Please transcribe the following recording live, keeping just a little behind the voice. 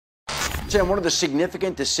Sam, one of the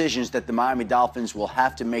significant decisions that the Miami Dolphins will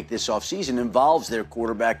have to make this offseason involves their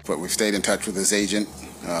quarterback. But we've stayed in touch with his agent,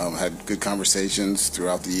 had good conversations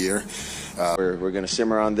throughout the year. We're going to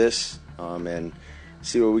simmer on this and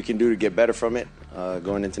see what we can do to get better from it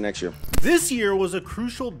going into next year. This year was a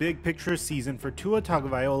crucial big picture season for Tua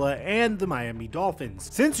Tagovailoa and the Miami Dolphins.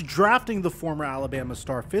 Since drafting the former Alabama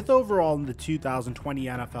star 5th overall in the 2020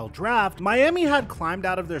 NFL Draft, Miami had climbed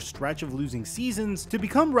out of their stretch of losing seasons to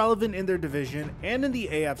become relevant in their division and in the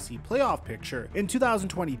AFC playoff picture. In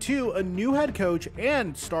 2022, a new head coach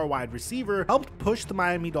and star wide receiver helped push the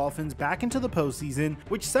Miami Dolphins back into the postseason,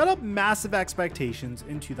 which set up massive expectations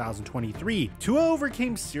in 2023. Tua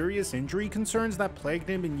overcame serious injury concerns that plagued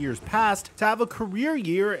him in years past to have a career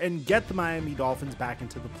year and get the Miami Dolphins back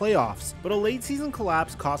into the playoffs. But a late season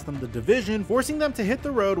collapse cost them the division, forcing them to hit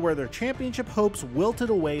the road where their championship hopes wilted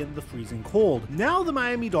away in the freezing cold. Now the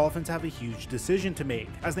Miami Dolphins have a huge decision to make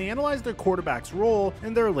as they analyze their quarterback's role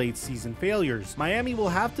in their late season failures. Miami will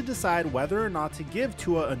have to decide whether or not to give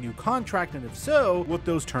Tua a new contract, and if so, what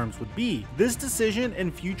those terms would be. This decision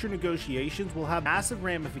and future negotiations will have massive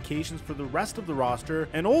ramifications for the rest of the roster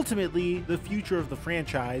and ultimately the future of the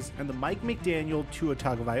franchise and the Mike McDaniel, Tua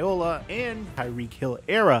Tagovailoa, and Tyreek Hill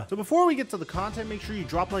era. So before we get to the content, make sure you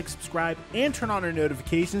drop a like, subscribe, and turn on our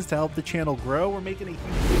notifications to help the channel grow. We're making a huge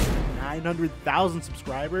push to 900,000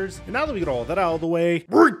 subscribers. And now that we get all that out of the way,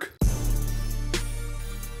 work!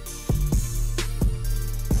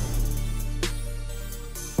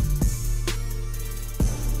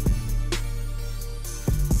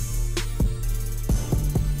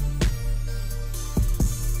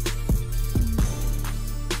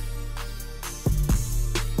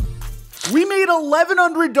 We made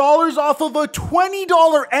 $1,100 off of a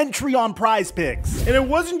 $20 entry on Prize Picks. And it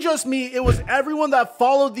wasn't just me, it was everyone that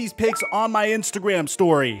followed these picks on my Instagram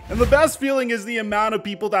story. And the best feeling is the amount of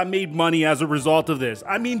people that made money as a result of this.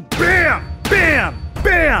 I mean, bam, bam,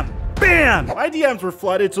 bam. Bam! My DMs were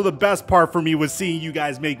flooded, so the best part for me was seeing you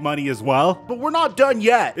guys make money as well. But we're not done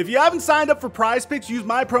yet. If you haven't signed up for Prize Picks, use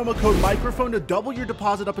my promo code Mikerophone to double your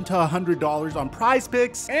deposit up until $100 on Prize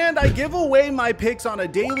Picks. And I give away my picks on a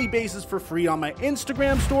daily basis for free on my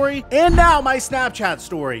Instagram story and now my Snapchat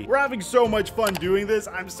story. We're having so much fun doing this.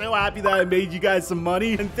 I'm so happy that I made you guys some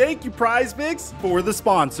money. And thank you, Prize Picks, for the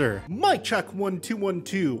sponsor. Mic check 1 2 1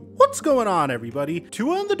 2. What's going on, everybody?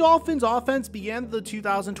 Tua and the Dolphins offense began the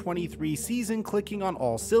 2023 season clicking on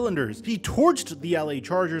all cylinders. He torched the LA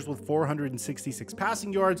Chargers with 466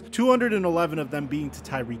 passing yards, 211 of them being to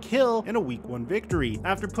Tyreek Hill in a Week 1 victory.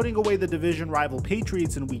 After putting away the division rival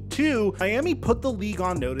Patriots in Week 2, Miami put the league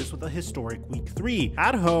on notice with a historic Week 3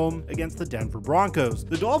 at home against the Denver Broncos.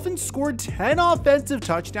 The Dolphins scored 10 offensive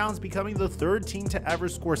touchdowns, becoming the third team to ever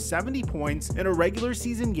score 70 points in a regular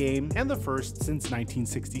season game and the first since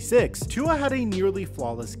 1966. Tua had a nearly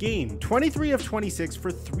flawless game, 23 of 26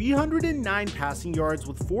 for 309 passing yards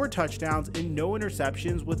with 4 touchdowns and no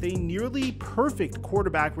interceptions, with a nearly perfect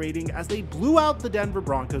quarterback rating as they blew out the Denver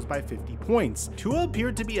Broncos by 50 points. Tua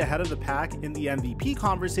appeared to be ahead of the pack in the MVP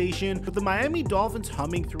conversation, with the Miami Dolphins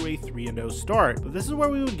humming through a 3-0 start. But this is where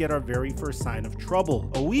we would get our very first sign of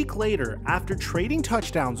trouble. A week later, after trading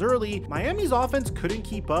touchdowns early, Miami's offense couldn't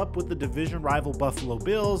keep up with the division rival Buffalo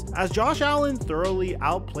Bills as Josh Allen thoroughly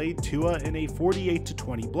outplayed Tua in a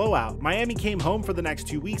 48-20 blowout. Miami came home for the next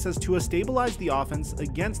 2 weeks as Tua stabilized the offense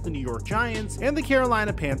against the New York Giants and the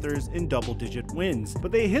Carolina Panthers in double-digit wins.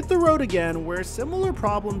 But they hit the road again, where similar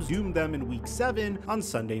problems doomed them in Week 7 on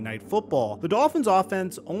Sunday Night Football. The Dolphins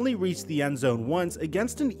offense only reached the end zone once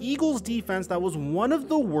against an Eagles defense that was one of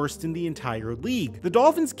the worst in the entire league. The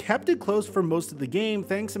Dolphins kept it close for most of the game,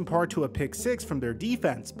 thanks in part to a pick 6 from their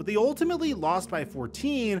defense, but they ultimately lost by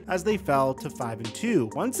 14 as they fell to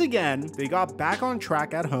 5-2. Once again, they got back on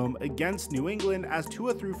track at home against New England as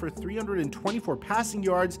Tua threw for 324 passing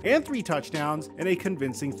yards and 3 touchdowns in a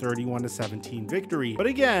convincing 31-17 victory. But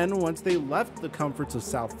again, once they left the comforts of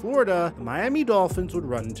South Florida, the Miami Dolphins would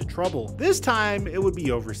run into trouble. This time, it would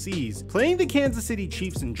be overseas. Playing the Kansas City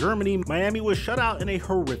Chiefs in Germany, Miami was shut out in a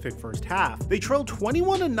horrific first half. They trailed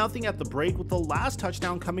 21-0 at the break, with the last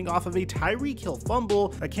touchdown coming off of a Tyreek Hill fumble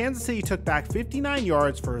that Kansas City took back 59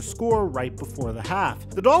 yards for a score right before the half.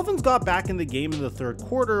 The Dolphins got back in the game in the third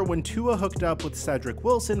quarter when Tua hooked up with Cedric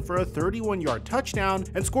Wilson for a 31-yard touchdown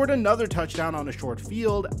and scored another touchdown on a short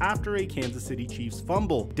field after a Kansas City Chiefs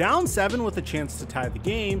fumble. Down 7 with a chance to tie the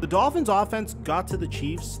game, the Dolphins offense got to the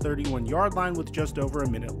Chiefs' 31-yard line with just over a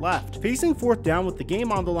minute left. Facing 4th down with the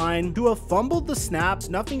game on the line, Tua fumbled the snap,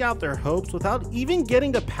 snuffing out their hopes without even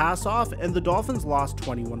getting a pass off, and the Dolphins lost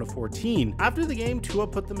 21-14. After the game, Tua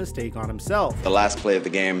put the mistake on himself. The last play of the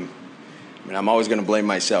game, mean, I'm always going to blame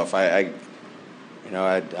myself. I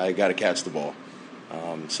got to catch the ball.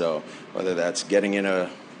 So whether that's getting in a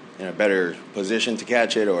better position to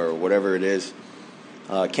catch it or whatever it is,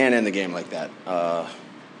 can't end the game like that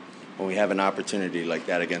when we have an opportunity like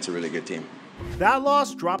that against a really good team. That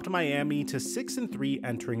loss dropped Miami to 6-3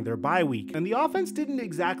 entering their bye week, and the offense didn't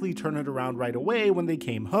exactly turn it around right away when they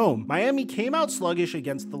came home. Miami came out sluggish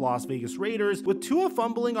against the Las Vegas Raiders, with Tua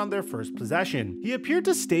fumbling on their first possession. He appeared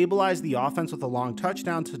to stabilize the offense with a long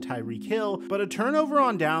touchdown to Tyreek Hill, but a turnover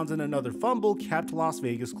on downs and another fumble kept Las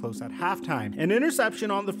Vegas close at halftime. An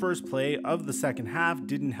interception on the first play of the second half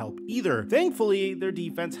didn't help either. Thankfully, their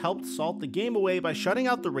defense helped salt the game away by shutting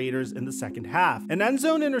out the Raiders in the second half. An end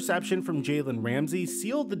zone interception from Jalen Ramsey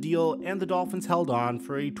sealed the deal, and the Dolphins held on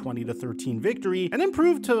for a 20-13 victory and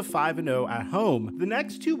improved to 5-0 at home. The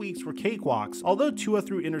next 2 weeks were cakewalks. Although Tua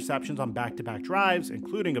threw interceptions on back-to-back drives,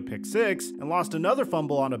 including a pick six, and lost another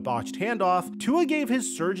fumble on a botched handoff, Tua gave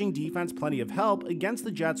his surging defense plenty of help against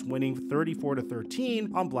the Jets, winning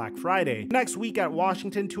 34-13 on Black Friday. Next week at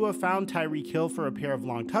Washington, Tua found Tyreek Hill for a pair of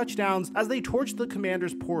long touchdowns as they torched the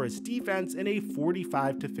Commanders' porous defense in a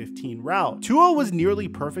 45-15 rout. Tua was nearly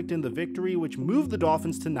perfect in the victory, which moved the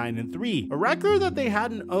Dolphins to 9-3, a record that they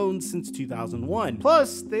hadn't owned since 2001.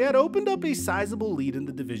 Plus, they had opened up a sizable lead in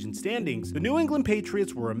the division standings. The New England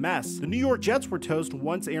Patriots were a mess. The New York Jets were toast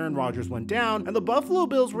once Aaron Rodgers went down, and the Buffalo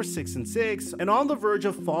Bills were 6-6 and on the verge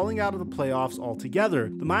of falling out of the playoffs altogether.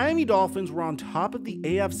 The Miami Dolphins were on top of the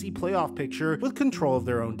AFC playoff picture with control of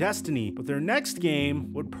their own destiny, but their next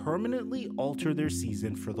game would permanently alter their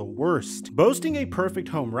season for the worst. Boasting a perfect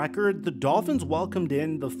home record, the Dolphins welcomed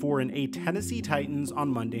in the 4-8 Tennessee Titans on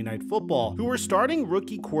Monday Night Football, who were starting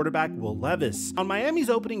rookie quarterback Will Levis. On Miami's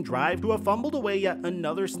opening drive, Tua fumbled away yet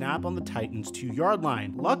another snap on the Titans' 2-yard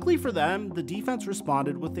line. Luckily for them, the defense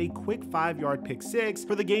responded with a quick 5-yard pick six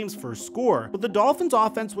for the game's first score. But the Dolphins'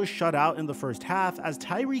 offense was shut out in the first half as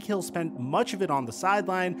Tyreek Hill spent much of it on the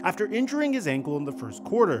sideline after injuring his ankle in the first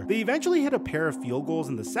quarter. They eventually hit a pair of field goals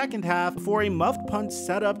in the second half before a muffed punt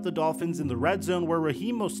set up the Dolphins in the red zone, where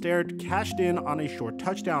Raheem Mostert cashed in on a short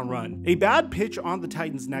touchdown run. A bad pitch on the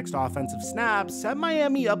Titans' next offensive snap set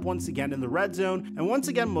Miami up once again in the red zone, and once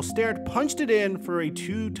again Mostert punched it in for a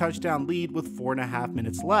 2-touchdown lead with 4.5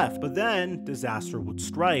 minutes left. But then disaster would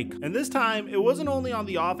strike, and this time it wasn't only on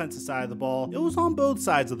the offensive side of the ball, it was on both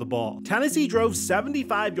sides of the ball. Tennessee drove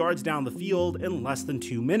 75 yards down the field in less than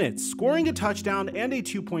 2 minutes, scoring a touchdown and a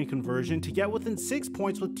 2-point conversion to get within 6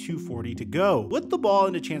 points with 2:40 to go. With the ball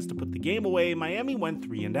and a chance to put the game away, Miami went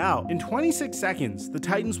 3-and-out. In 26 seconds, the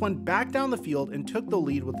Titans went back down the field and took the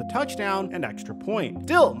lead with a touchdown and extra point.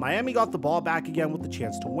 Still, Miami got the ball back again with the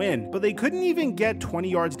chance to win, but they couldn't even get 20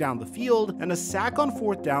 yards down the field, and a sack on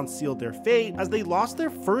 4th down sealed their fate as they lost their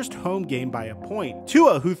first home game by a point.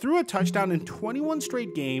 Tua, who threw a touchdown in 21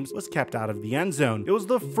 straight games, was kept out of the end zone. It was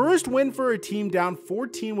the first win for a team down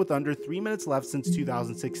 14 with under 3 minutes left since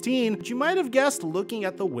 2016, which you might have guessed looking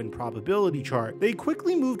at the win probability chart. They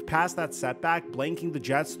quickly moved past that setback, blanking the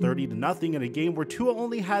Jets 30-0 in a game where Tua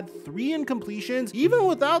only had 3 incompletions, even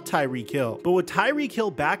without Tyreek Hill. But with Tyreek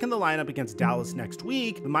Hill back in the lineup against Dallas next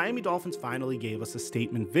week, the Miami Dolphins finally gave us a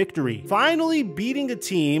statement victory, finally beating a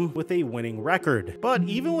team with a winning record. But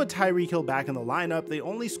even with Tyreek Hill back in the lineup, they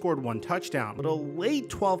only scored 1 touchdown, but a late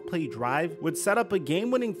 12-play drive would set up a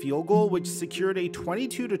game-winning field goal, which secured a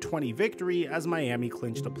 22-20 victory as Miami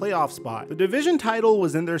clinched a playoff spot. The division title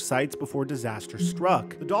was in their sights before disaster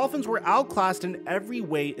struck. The Dolphins were outclassed in every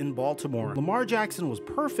way in Baltimore. Lamar Jackson was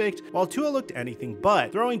perfect, while Tua looked anything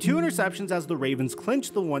but, throwing 2 interceptions as the Ravens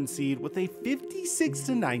clinched the 1 seed with a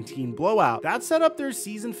 56-19 blowout. That set up their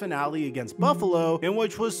season finale against Buffalo, in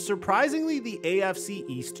which was surprisingly the AFC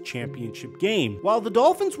East championship game. While the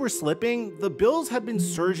Dolphins were slipping, the Bills had been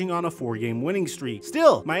surging on a 4-game winning streak.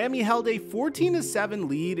 Still, Miami held a 14-7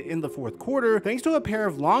 lead in the 4th quarter thanks to a pair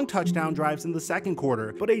of long touchdown drives in the 2nd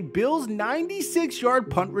quarter, but a Bills 96-yard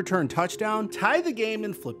punt return touchdown tied the game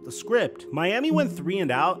and flipped the script. Miami went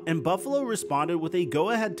 3-and-out, and Buffalo responded with a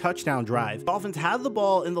go-ahead touchdown drive. Dolphins had the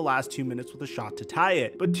ball in the last 2 minutes with a shot to tie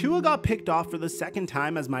it, but Tua got picked off for the second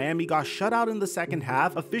time as Miami got shut out in the second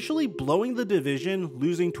half, officially blowing the division,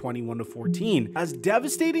 losing 21-14. As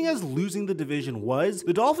devastating as losing the division was,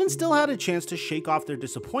 the Dolphins still had a chance to shake off their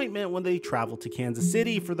disappointment when they traveled to Kansas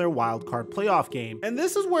City for their wild-card playoff game. And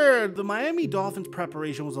this is where the Miami Dolphins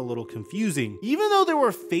preparation was a little confusing. Even though they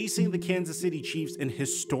were facing the Kansas City Chiefs in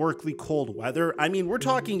historically cold weather, I mean, we're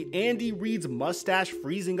talking making Andy Reid's mustache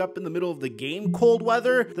freezing up in the middle of the game cold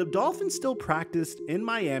weather, the Dolphins still practiced in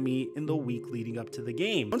Miami in the week leading up to the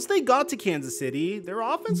game. Once they got to Kansas City, their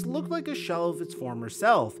offense looked like a shell of its former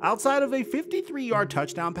self. Outside of a 53-yard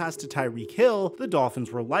touchdown pass to Tyreek Hill, the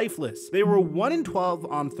Dolphins were lifeless. They were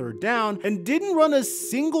 1-12 on third down and didn't run a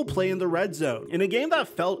single play in the red zone. In a game that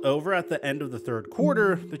felt over at the end of the third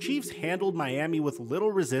quarter, the Chiefs handled Miami with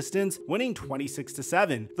little resistance, winning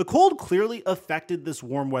 26-7. The cold clearly affected this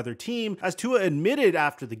warm weather team, as Tua admitted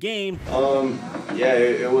after the game. Yeah,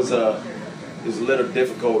 it was a little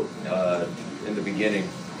difficult in the beginning,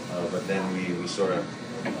 but then we sort of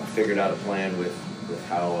figured out a plan with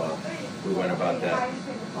how we went about that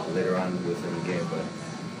later on within the game.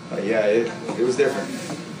 But yeah, it was different.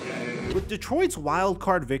 With Detroit's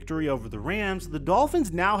wildcard victory over the Rams, the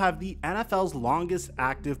Dolphins now have the NFL's longest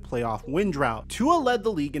active playoff win drought. Tua led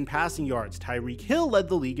the league in passing yards, Tyreek Hill led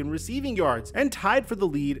the league in receiving yards, and tied for the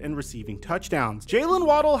lead in receiving touchdowns. Jalen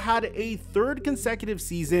Waddle had a third consecutive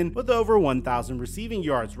season with over 1,000 receiving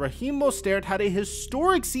yards. Raheem Mostert had a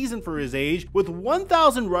historic season for his age with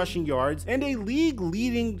 1,000 rushing yards and a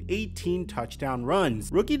league-leading 18 touchdown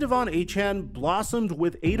runs. Rookie Devon Achane blossomed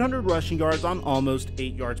with 800 rushing yards on almost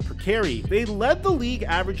 8 yards per carry. They led the league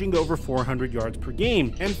averaging over 400 yards per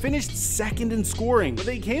game and finished second in scoring, but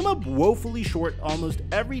they came up woefully short almost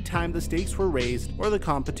every time the stakes were raised or the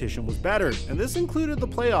competition was better, and this included the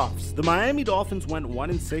playoffs. The Miami Dolphins went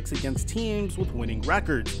 1-6 against teams with winning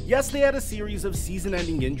records. Yes, they had a series of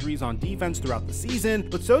season-ending injuries on defense throughout the season,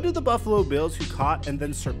 but so did the Buffalo Bills, who caught and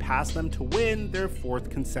then surpassed them to win their 4th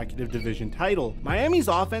consecutive division title. Miami's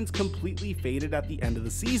offense completely faded at the end of the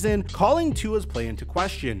season, calling Tua's play into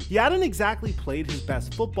question. He hadn't exactly played his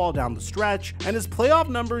best football down the stretch, and his playoff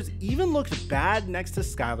numbers even looked bad next to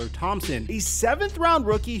Skylar Thompson, a 7th-round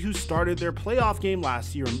rookie who started their playoff game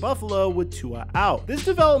last year in Buffalo with Tua out. This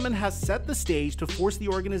development has set the stage to force the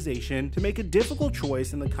organization to make a difficult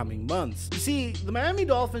choice in the coming months. You see, the Miami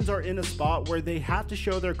Dolphins are in a spot where they have to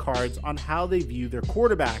show their cards on how they view their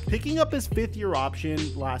quarterback. Picking up his 5th-year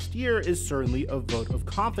option last year is certainly a vote of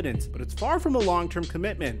confidence, but it's far from a long-term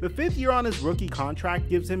commitment. The 5th year on his rookie contract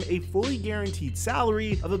gives him a fully guaranteed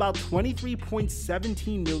salary of about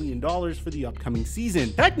 $23.17 million for the upcoming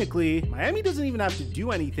season. Technically, Miami doesn't even have to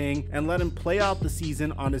do anything and let him play out the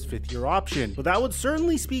season on his 5th-year option, but that would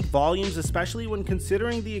certainly speak volumes, especially when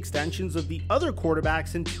considering the extensions of the other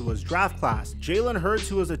quarterbacks in Tua's draft class. Jalen Hurts,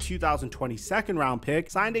 who was a 2020 second-round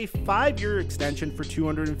pick, signed a 5-year extension for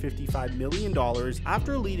 $255 million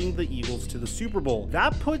after leading the Eagles to the Super Bowl.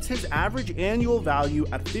 That puts his average annual value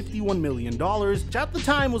at $51 million, which at the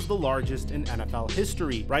time was the largest in NFL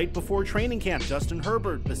history. Right before training camp, Justin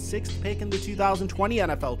Herbert, the 6th pick in the 2020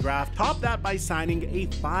 NFL draft, topped that by signing a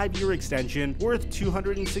 5-year extension worth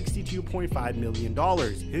 $262.5 million.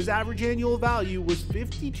 His average annual value was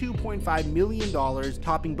 $52.5 million,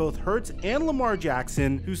 topping both Hurts and Lamar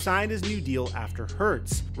Jackson, who signed his new deal after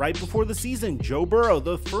Hurts. Right before the season, Joe Burrow,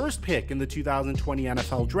 the 1st pick in the 2020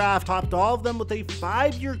 NFL draft, topped all of them with a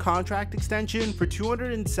 5-year contract extension for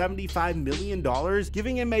 $275 million,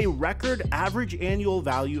 giving him a record average annual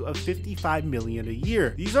value of $55 million a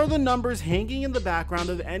year. These are the numbers hanging in the background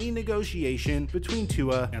of any negotiation between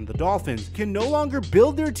Tua and the Dolphins. Can no longer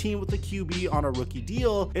build their team with a QB on a rookie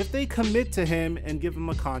deal if they commit to him and give him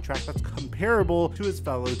a contract that's comparable to his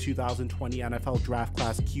fellow 2020 NFL draft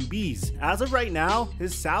class QBs. As of right now,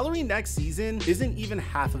 his salary next season isn't even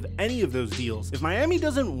half of any of those deals. If Miami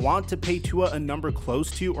doesn't want to pay Tua a number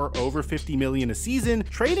close to or over $50 million a season,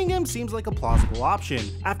 trading him seems like a plausible option.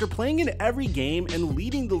 After playing in every game and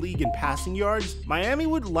leading the league in passing yards, Miami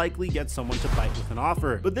would likely get someone to bite with an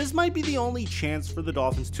offer. But this might be the only chance for the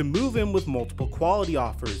Dolphins to move him with multiple quality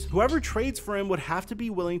offers. Whoever trades for him would have to be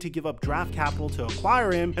willing to give up draft capital to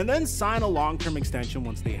acquire him and then sign a long-term extension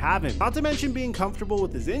once they have him. Not to mention being comfortable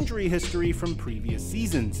with his injury history from previous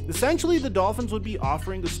seasons. Essentially, the Dolphins would be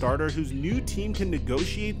offering a starter whose new team can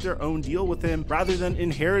negotiate their own deal with him rather than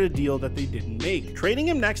inherit a deal that they didn't make. Trading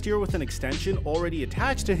him next year with an extension already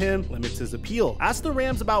attached to him limits his appeal. Ask the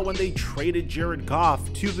Rams about when they traded Jared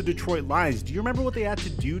Goff to the Detroit Lions. Do you remember what they had to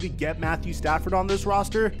do to get Matthew Stafford on this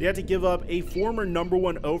roster? They had to give up a former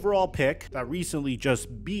 #1 overall pick that recently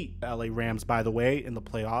just beat the LA Rams, by the way, in the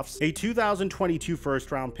playoffs, a 2022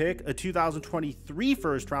 first-round pick, a 2023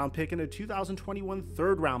 first-round pick, and a 2021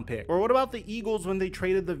 third-round pick. Or what about the Eagles when they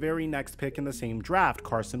traded the very next pick in the same draft,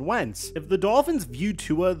 Carson Wentz? If the Dolphins viewed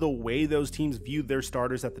Tua the way those teams viewed their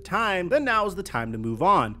starters at the time, then now is the time to move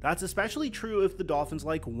on. That's especially true if the Dolphins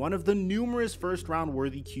like one of the numerous first-round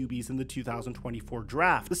worthy QBs in the 2020 2024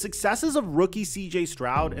 draft. The successes of rookie CJ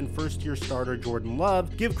Stroud and first-year starter Jordan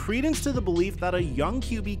Love give credence to the belief that a young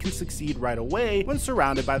QB can succeed right away when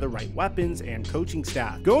surrounded by the right weapons and coaching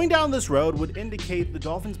staff. Going down this road would indicate the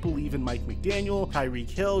Dolphins believe in Mike McDaniel, Tyreek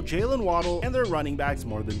Hill, Jalen Waddle, and their running backs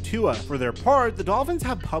more than Tua. For their part, the Dolphins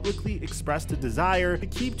have publicly expressed a desire to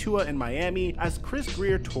keep Tua in Miami, as Chris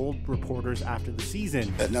Greer told reporters after the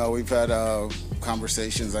season. No, we've had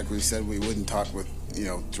conversations, like we said, we wouldn't talk with,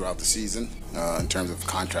 throughout the season in terms of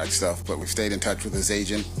contract stuff, but we've stayed in touch with his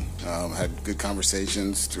agent, had good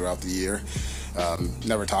conversations throughout the year.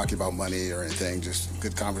 Never talking about money or anything, just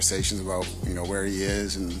good conversations about, where he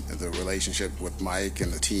is and the relationship with Mike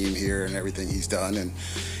and the team here and everything he's done. And,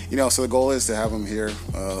 so the goal is to have him here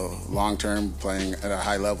long-term playing at a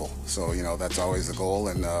high level. So, that's always the goal,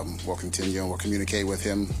 and we'll continue and we'll communicate with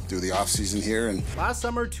him through the offseason here. And last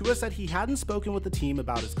summer, Tua said he hadn't spoken with the team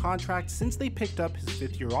about his contract since they picked up his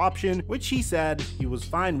 5th-year option, which he said he was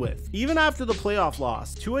fine with. Even after the playoff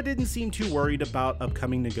loss, Tua didn't seem too worried about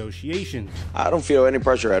upcoming negotiations. I don't feel any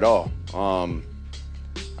pressure at all.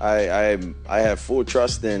 I have full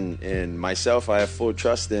trust in myself. I have full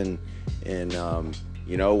trust in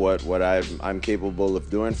what I'm capable of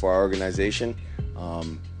doing for our organization.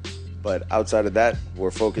 But outside of that, we're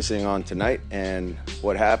focusing on tonight and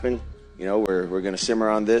what happened. We're going to simmer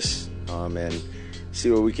on this and see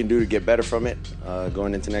what we can do to get better from it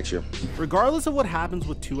going into next year. Regardless of what happens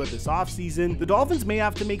with Tua this offseason, the Dolphins may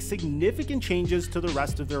have to make significant changes to the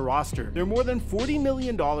rest of their roster. They're more than $40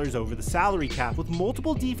 million over the salary cap, with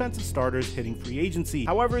multiple defensive starters hitting free agency.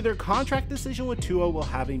 However, their contract decision with Tua will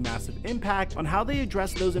have a massive impact on how they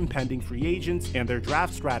address those impending free agents and their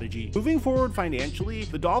draft strategy. Moving forward financially,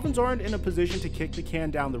 the Dolphins aren't in a position to kick the can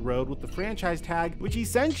down the road with the franchise tag, which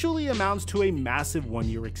essentially amounts to a massive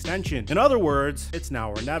 1-year extension. In other words, it's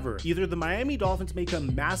now or never. Either the Miami Dolphins make a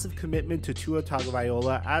massive commitment to Tua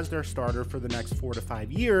Tagovailoa as their starter for the next 4 to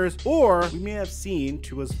 5 years, or we may have seen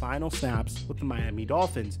Tua's final snaps with the Miami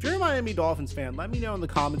Dolphins. If you're a Miami Dolphins fan, let me know in the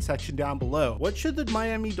comment section down below. What should the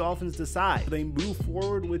Miami Dolphins decide? Should they move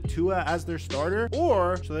forward with Tua as their starter,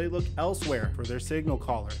 or should they look elsewhere for their signal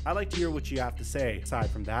caller? I'd like to hear what you have to say. Aside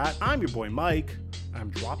from that, I'm your boy Mike. I'm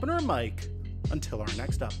dropping our mic until our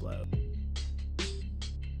next upload.